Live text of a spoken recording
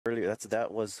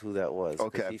That was who that was.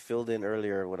 Okay. He filled in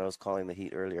earlier when I was calling the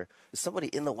heat earlier. Is somebody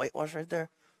in the whitewash right there?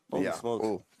 Holy smokes.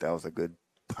 Oh, that was a good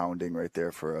pounding right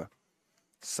there for a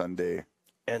Sunday.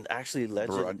 And actually,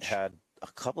 Legend brunch. had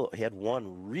he had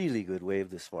one really good wave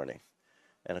this morning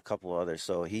and a couple others.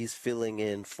 So he's filling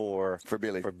in for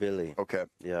Billy. Okay.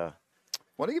 Yeah.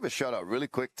 Want to give a shout out really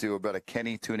quick to brother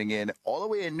Kenny tuning in all the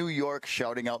way in New York,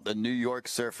 shouting out the New York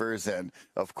Surfers. And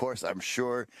of course, I'm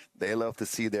sure they love to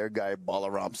see their guy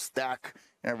Balaram stack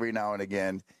every now and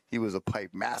again. He was a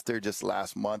pipe master just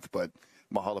last month, but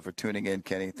mahalo for tuning in,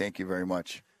 Kenny. Thank you very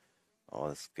much. Oh,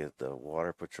 let's get the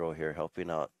water patrol here helping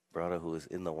out brother who is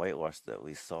in the whitewash that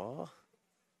we saw.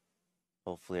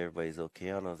 Hopefully everybody's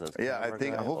okay on those. Yeah, I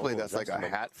think hopefully that's like a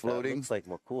hat floating. That looks like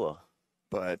Makua.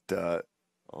 But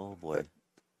oh boy.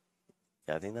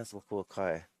 Yeah, I think that's Makua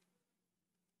Kai.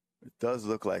 It does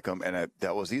look like him, and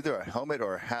that was either a helmet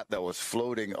or a hat that was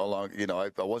floating along. You know,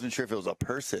 I wasn't sure if it was a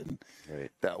person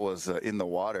that was in the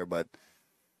water, but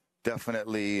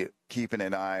definitely keeping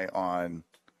an eye on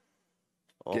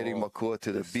getting Makua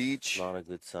to the beach. Not a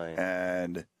good sign.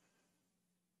 And,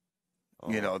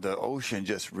 you know, the ocean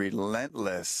just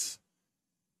relentless.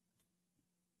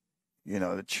 You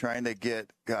know, trying to get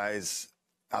guys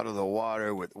out of the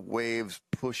water with waves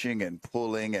pushing and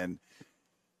pulling, and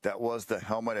that was the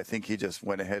helmet. I think he just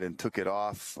went ahead and took it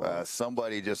off.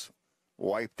 Somebody just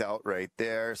wiped out right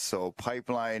there. So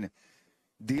Pipeline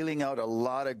dealing out a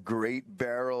lot of great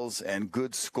barrels and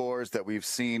good scores that we've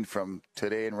seen from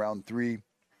today in round 3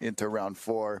 into round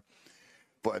 4,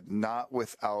 but not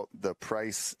without the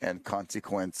price and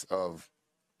consequence of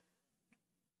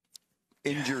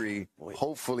injury,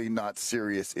 hopefully not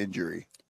serious injury.